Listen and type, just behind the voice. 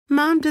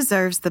Mom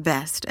deserves the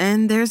best,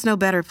 and there's no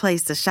better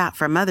place to shop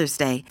for Mother's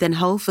Day than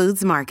Whole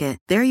Foods Market.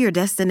 They're your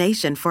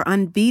destination for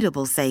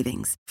unbeatable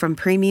savings, from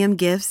premium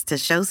gifts to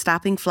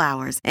show-stopping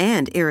flowers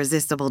and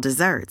irresistible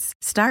desserts.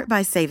 Start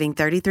by saving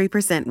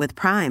 33% with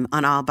Prime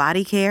on all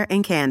body care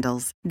and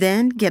candles.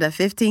 Then get a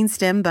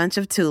 15-stem bunch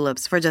of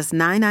tulips for just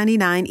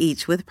 $9.99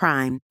 each with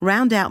Prime.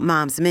 Round out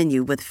Mom's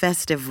menu with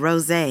festive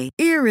rosé,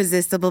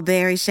 irresistible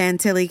berry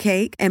chantilly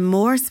cake, and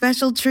more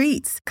special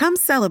treats. Come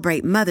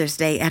celebrate Mother's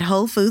Day at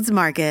Whole Foods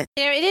Market.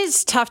 It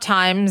is tough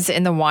times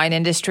in the wine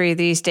industry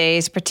these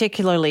days,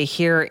 particularly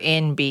here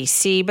in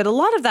BC, but a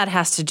lot of that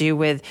has to do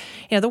with,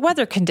 the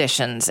weather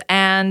conditions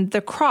and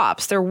the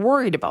crops. They're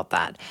worried about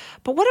that.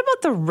 But what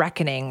about the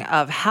reckoning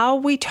of how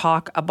we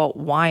talk about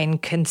wine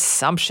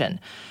consumption?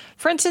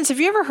 For instance, have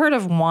you ever heard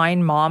of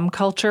wine mom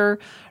culture?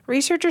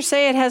 Researchers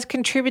say it has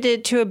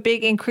contributed to a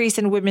big increase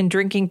in women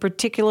drinking,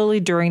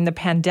 particularly during the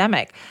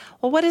pandemic.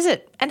 Well, what is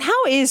it? And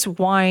how is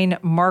wine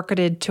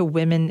marketed to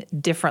women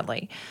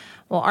differently?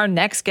 Well, our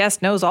next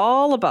guest knows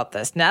all about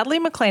this. Natalie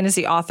McLean is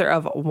the author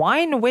of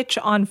Wine Witch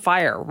on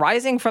Fire,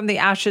 Rising from the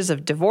Ashes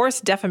of Divorce,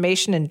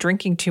 Defamation, and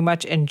Drinking Too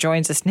Much, and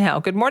joins us now.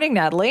 Good morning,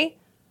 Natalie.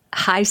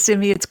 Hi,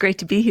 Simi. It's great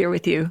to be here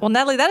with you. Well,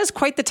 Natalie, that is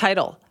quite the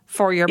title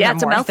for your memoir.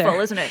 It's a mouthful,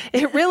 isn't it?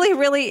 It really,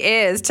 really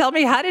is. Tell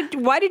me,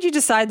 why did you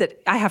decide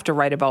that I have to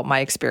write about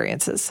my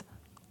experiences?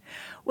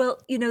 Well,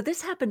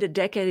 this happened a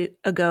decade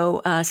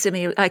ago,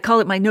 Simi. I call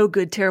it my no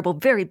good, terrible,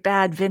 very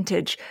bad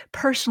vintage,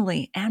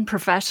 personally and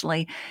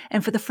professionally.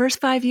 And for the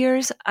first 5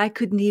 years, I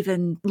couldn't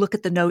even look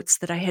at the notes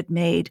that I had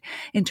made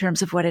in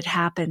terms of what had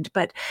happened.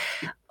 But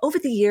over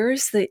the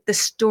years, the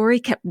story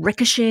kept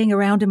ricocheting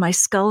around in my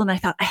skull, and I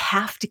thought, I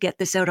have to get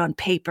this out on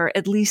paper,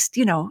 at least,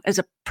 as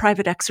a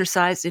private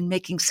exercise in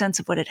making sense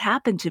of what had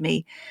happened to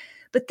me.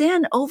 But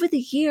then over the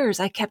years,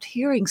 I kept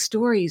hearing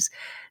stories,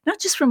 not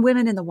just from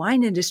women in the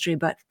wine industry,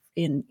 but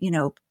in,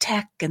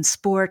 tech and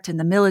sport and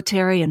the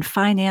military and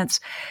finance.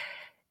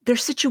 Their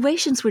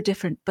situations were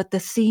different, but the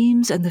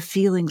themes and the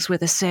feelings were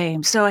the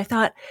same. So I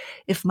thought,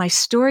 if my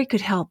story could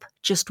help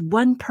just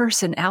one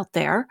person out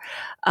there,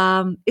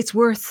 it's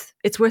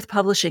worth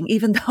publishing,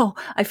 even though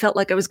I felt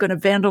like I was going to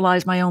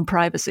vandalize my own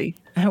privacy.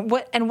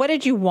 What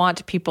did you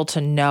want people to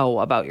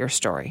know about your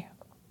story?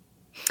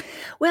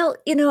 Well,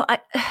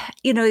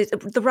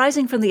 the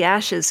rising from the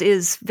ashes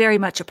is very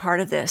much a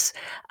part of this,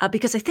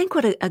 because I think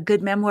what a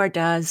good memoir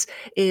does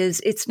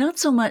is it's not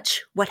so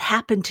much what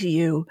happened to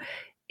you,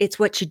 it's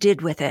what you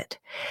did with it.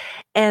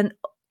 And,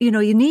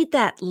 you need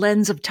that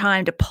lens of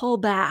time to pull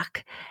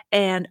back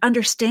and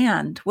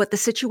understand what the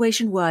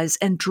situation was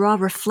and draw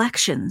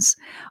reflections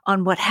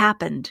on what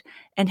happened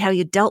and how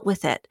you dealt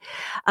with it.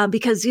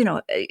 Because,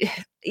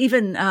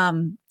 even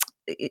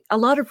a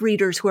lot of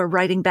readers who are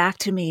writing back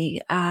to me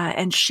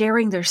and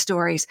sharing their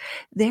stories,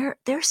 their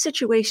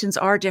situations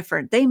are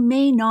different. They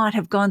may not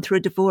have gone through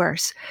a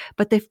divorce,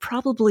 but they've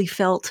probably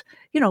felt,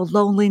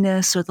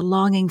 loneliness or the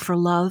longing for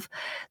love.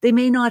 They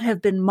may not have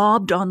been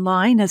mobbed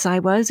online as I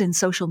was in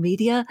social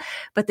media,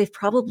 but they've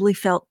probably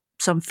felt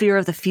some fear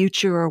of the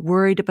future or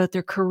worried about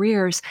their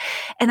careers.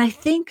 And I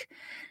think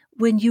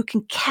when you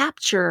can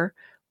capture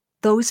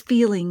those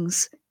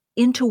feelings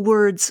into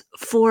words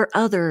for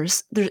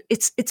others,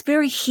 it's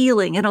very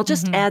healing. And I'll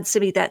just add,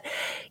 Simi, that,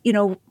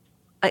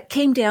 it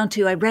came down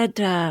to, I read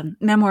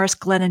memoirist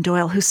Glennon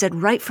Doyle, who said,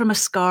 write from a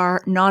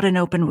scar, not an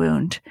open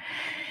wound.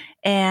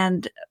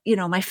 And,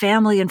 my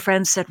family and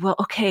friends said, well,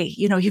 okay,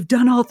 you've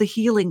done all the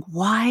healing.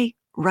 Why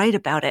write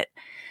about it?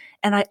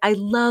 And I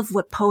love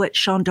what poet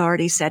Sean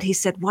Doherty said. He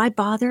said, why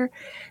bother?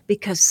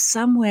 Because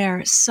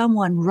somewhere,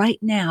 someone right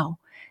now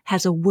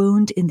has a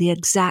wound in the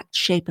exact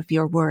shape of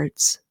your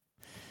words.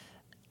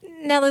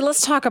 Nellie,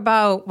 let's talk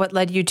about what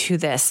led you to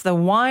this, the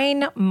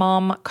wine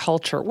mom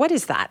culture. What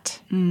is that?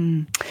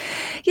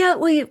 Yeah,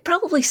 we've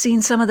probably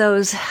seen some of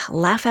those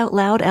laugh out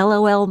loud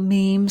LOL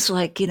memes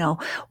like,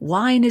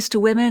 wine is to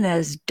women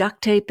as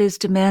duct tape is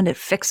to men. It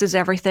fixes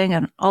everything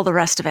and all the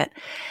rest of it.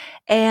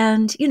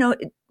 And,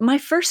 my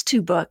first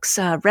two books,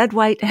 Red,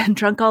 White, and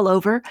Drunk All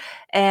Over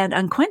and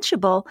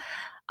Unquenchable,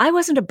 I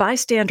wasn't a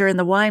bystander in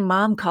the wine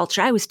mom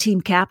culture. I was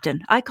team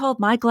captain. I called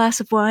my glass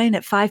of wine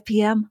at 5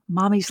 p.m.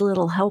 Mommy's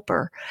little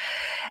helper.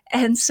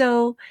 And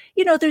so,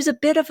 there's a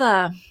bit of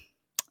a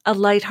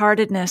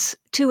lightheartedness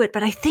to it.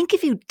 But I think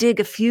if you dig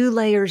a few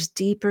layers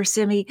deeper,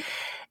 Simi,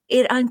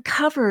 it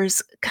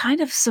uncovers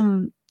kind of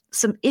some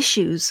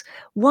issues.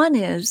 One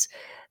is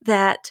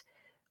that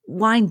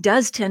wine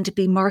does tend to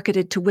be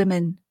marketed to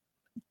women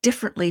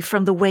differently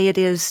from the way it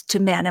is to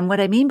men. And what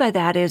I mean by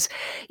that is,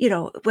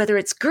 whether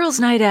it's girls'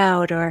 night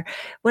out or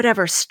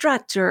whatever,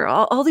 strut or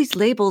all these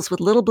labels with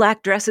little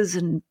black dresses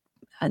and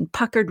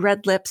puckered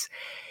red lips,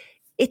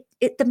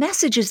 the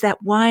message is that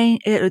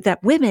that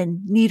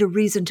women need a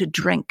reason to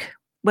drink,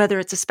 whether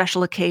it's a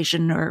special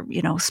occasion or,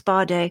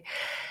 spa day,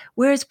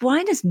 whereas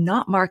wine is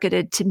not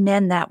marketed to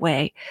men that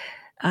way.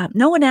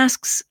 No one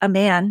asks a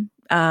man,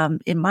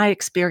 in my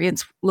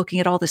experience, looking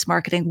at all this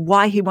marketing,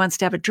 why he wants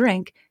to have a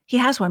drink. He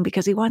has one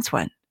because he wants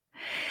one.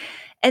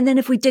 And then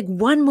if we dig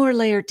one more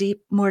layer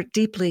more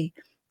deeply,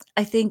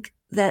 I think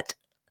that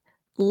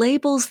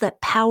labels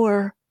that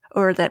power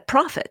or that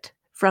profit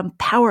from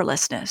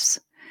powerlessness,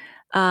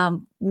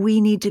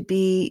 we need to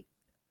be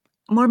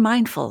more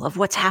mindful of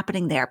what's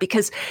happening there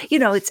because,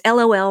 it's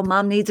LOL,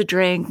 mom needs a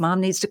drink,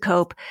 mom needs to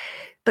cope.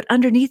 But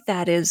underneath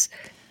that is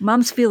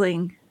mom's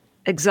feeling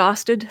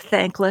exhausted,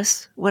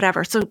 thankless,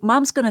 whatever. So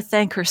mom's going to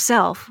thank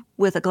herself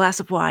with a glass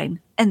of wine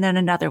and then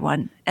another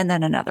one and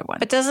then another one.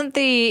 But doesn't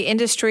the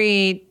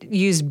industry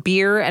use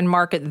beer and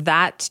market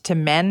that to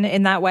men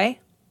in that way?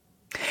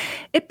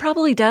 It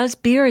probably does.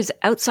 Beer is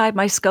outside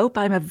my scope.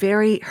 I'm a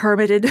very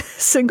hermited,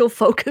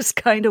 single-focused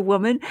kind of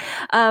woman.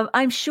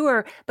 I'm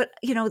sure, but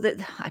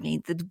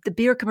the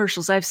beer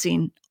commercials I've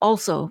seen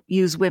also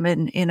use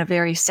women in a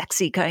very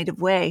sexy kind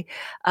of way.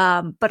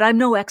 But I'm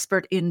no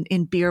expert in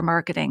beer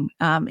marketing.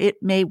 It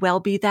may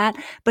well be that,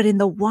 but in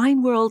the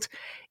wine world,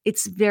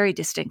 it's very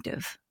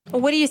distinctive.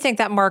 Well, what do you think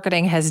that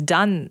marketing has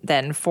done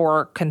then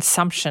for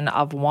consumption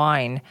of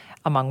wine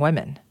among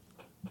women?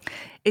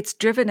 It's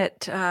driven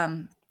it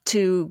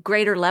to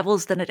greater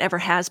levels than it ever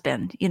has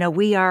been.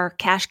 We are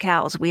cash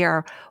cows. We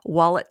are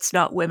wallets,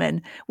 not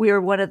women. We are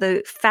one of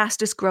the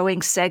fastest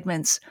growing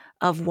segments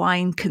of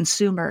wine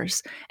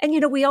consumers.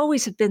 And, we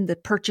always have been the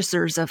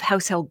purchasers of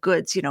household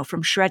goods,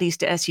 from shreddies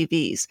to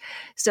SUVs.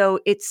 So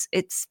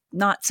it's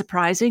not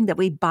surprising that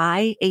we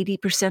buy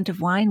 80%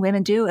 of wine,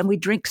 women do, and we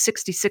drink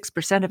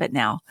 66% of it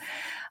now.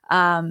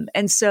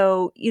 And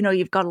so,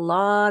 you've got a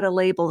lot of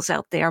labels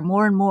out there,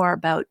 more and more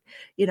about,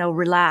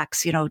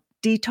 relax,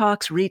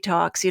 detox,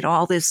 retox,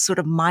 all this sort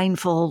of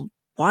mindful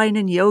wine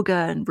and yoga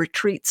and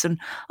retreats and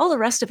all the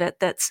rest of it.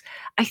 That's,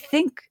 I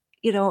think,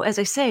 as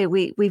I say,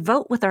 we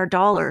vote with our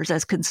dollars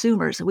as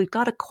consumers. We've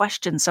got to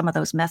question some of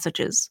those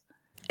messages.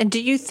 And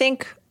do you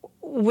think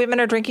women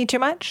are drinking too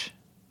much?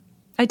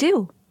 I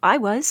do. I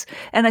was.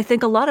 And I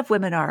think a lot of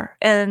women are.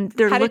 And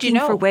they're looking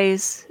for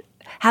ways.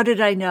 How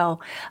did I know?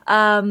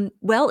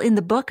 Well, in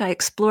the book, I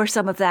explore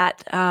some of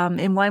that.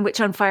 In Wine Witch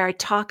on Fire, I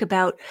talk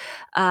about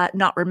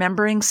not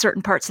remembering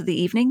certain parts of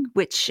the evening,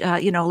 which,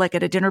 like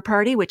at a dinner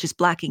party, which is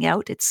blacking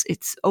out.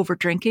 It's over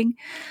drinking.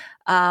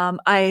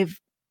 I've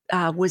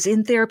was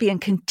in therapy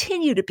and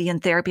continue to be in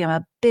therapy. I'm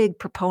a big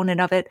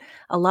proponent of it.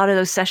 A lot of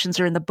those sessions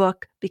are in the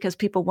book because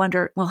people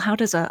wonder, well, how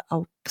does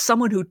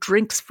someone who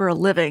drinks for a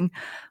living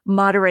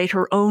moderate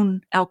her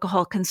own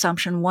alcohol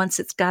consumption once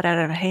it's got out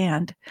of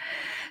hand?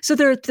 So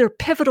there are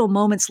pivotal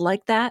moments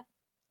like that,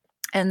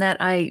 and that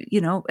I,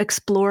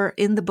 explore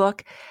in the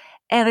book.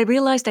 And I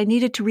realized I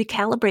needed to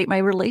recalibrate my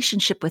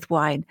relationship with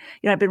wine.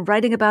 I've been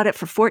writing about it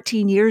for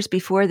 14 years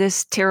before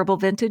this terrible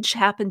vintage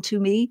happened to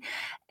me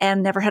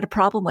and never had a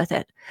problem with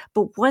it.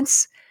 But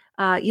once,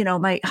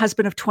 my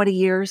husband of 20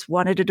 years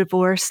wanted a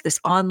divorce,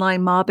 this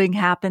online mobbing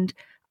happened,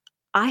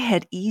 I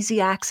had easy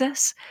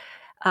access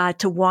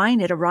to wine.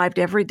 It arrived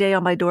every day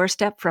on my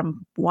doorstep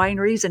from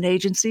wineries and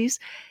agencies.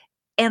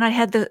 And I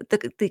had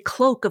the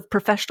cloak of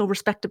professional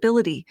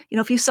respectability.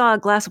 If you saw a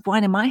glass of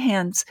wine in my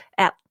hands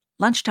at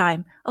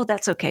lunchtime, oh,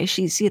 that's okay.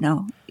 She's,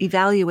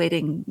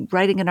 evaluating,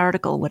 writing an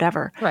article,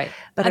 whatever. Right.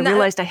 But I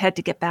realized I had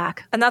to get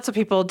back. And that's what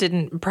people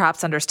didn't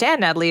perhaps understand,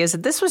 Natalie, is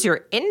that this was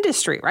your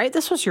industry, right?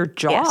 This was your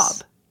job.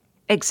 Yes,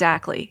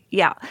 exactly.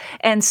 Yeah.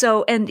 And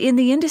in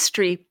the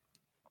industry,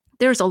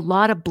 there's a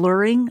lot of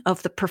blurring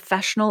of the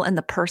professional and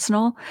the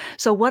personal.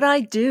 So what I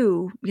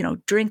do,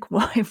 drink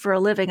wine for a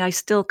living, I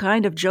still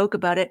kind of joke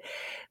about it.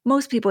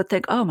 Most people would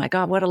think, oh my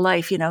God, what a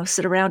life,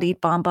 sit around,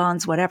 eat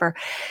bonbons, whatever.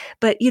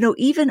 But,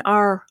 even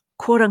our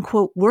quote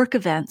unquote work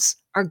events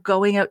are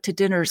going out to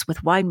dinners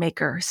with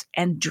winemakers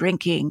and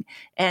drinking.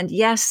 And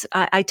yes,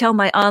 I tell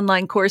my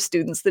online course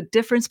students the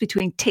difference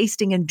between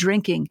tasting and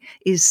drinking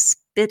is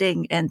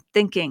spitting and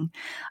thinking.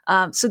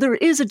 So there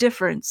is a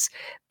difference,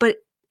 but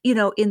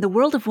in the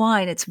world of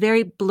wine, it's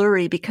very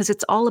blurry because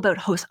it's all about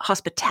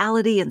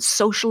hospitality and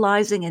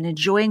socializing and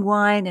enjoying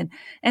wine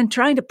and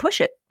trying to push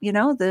it,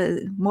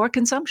 the more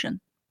consumption.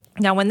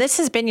 Now, when this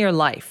has been your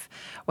life,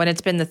 when it's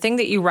been the thing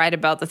that you write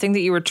about, the thing that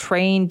you were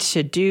trained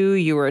to do,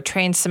 you were a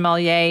trained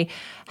sommelier,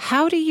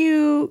 how do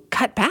you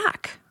cut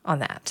back on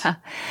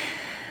that?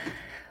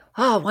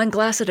 Oh, one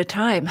glass at a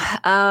time.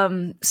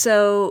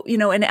 So,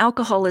 an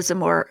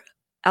alcoholism or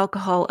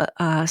alcohol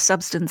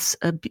substance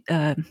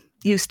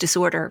use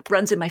disorder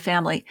runs in my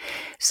family.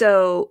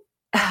 So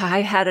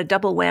I had a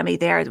double whammy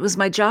there. It was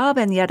my job,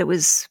 and yet it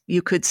was,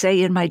 you could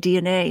say, in my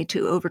DNA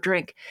to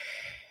overdrink.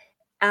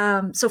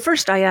 So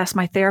first I asked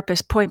my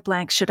therapist point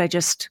blank, should I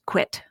just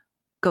quit,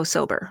 go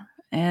sober?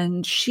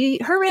 And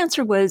her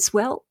answer was,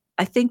 well,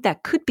 I think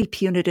that could be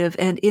punitive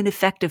and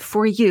ineffective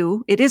for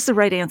you. It is the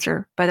right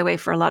answer, by the way,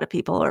 for a lot of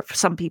people or for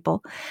some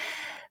people.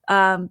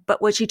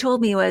 But what she told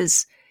me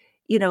was,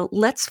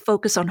 let's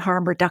focus on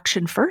harm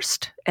reduction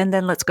first, and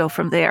then let's go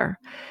from there.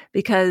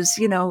 Because,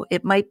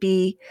 it might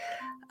be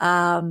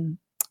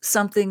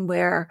something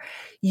where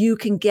you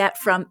can get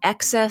from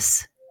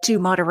excess to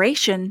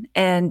moderation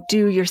and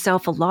do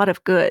yourself a lot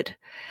of good.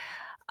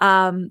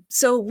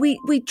 So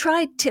we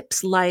tried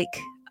tips like,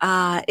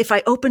 if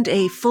I opened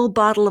a full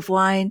bottle of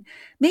wine,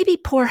 maybe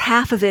pour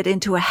half of it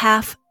into a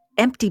half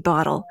empty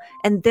bottle.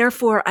 And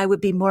therefore, I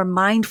would be more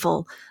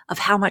mindful of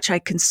how much I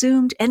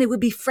consumed, and it would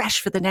be fresh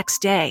for the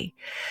next day.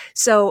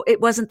 So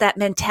it wasn't that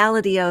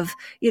mentality of,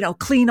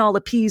 clean all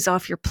the peas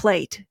off your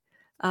plate.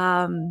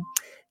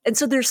 And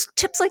so there's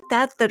tips like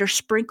that are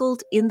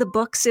sprinkled in the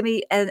book,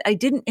 Simi, and I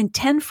didn't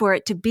intend for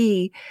it to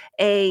be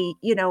a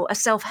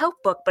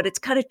self-help book, but it's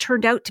kind of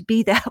turned out to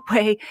be that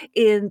way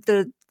in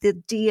the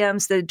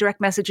DMs, the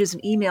direct messages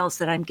and emails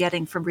that I'm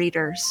getting from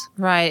readers.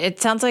 Right. It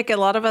sounds like a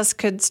lot of us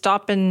could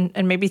stop and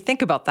maybe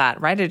think about that,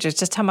 right? It's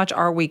just how much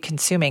are we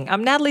consuming?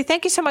 Natalie,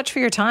 thank you so much for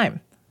your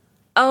time.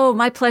 Oh,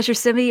 my pleasure,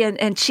 Simi,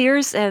 and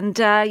cheers. And,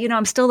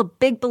 I'm still a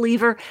big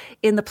believer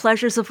in the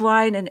pleasures of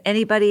wine, and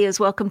anybody is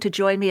welcome to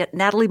join me at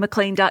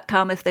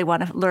nataliemclean.com if they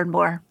want to learn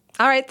more.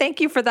 All right. Thank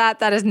you for that.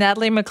 That is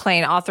Natalie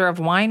McLean, author of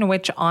Wine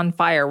Witch on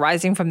Fire,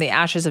 Rising from the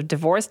Ashes of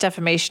Divorce,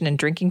 Defamation, and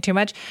Drinking Too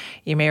Much.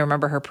 You may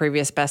remember her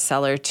previous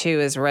bestseller, too,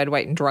 is Red,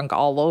 White, and Drunk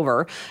All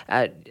Over,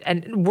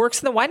 and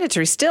works in the wine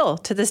industry still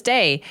to this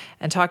day.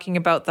 And talking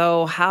about,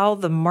 though, how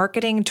the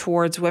marketing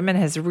towards women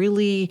has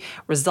really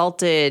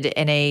resulted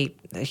in a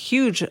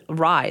huge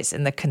rise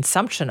in the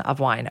consumption of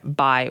wine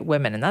by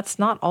women. And that's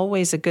not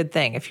always a good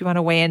thing. If you want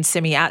to weigh in,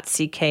 Simi at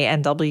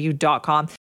cknw.com.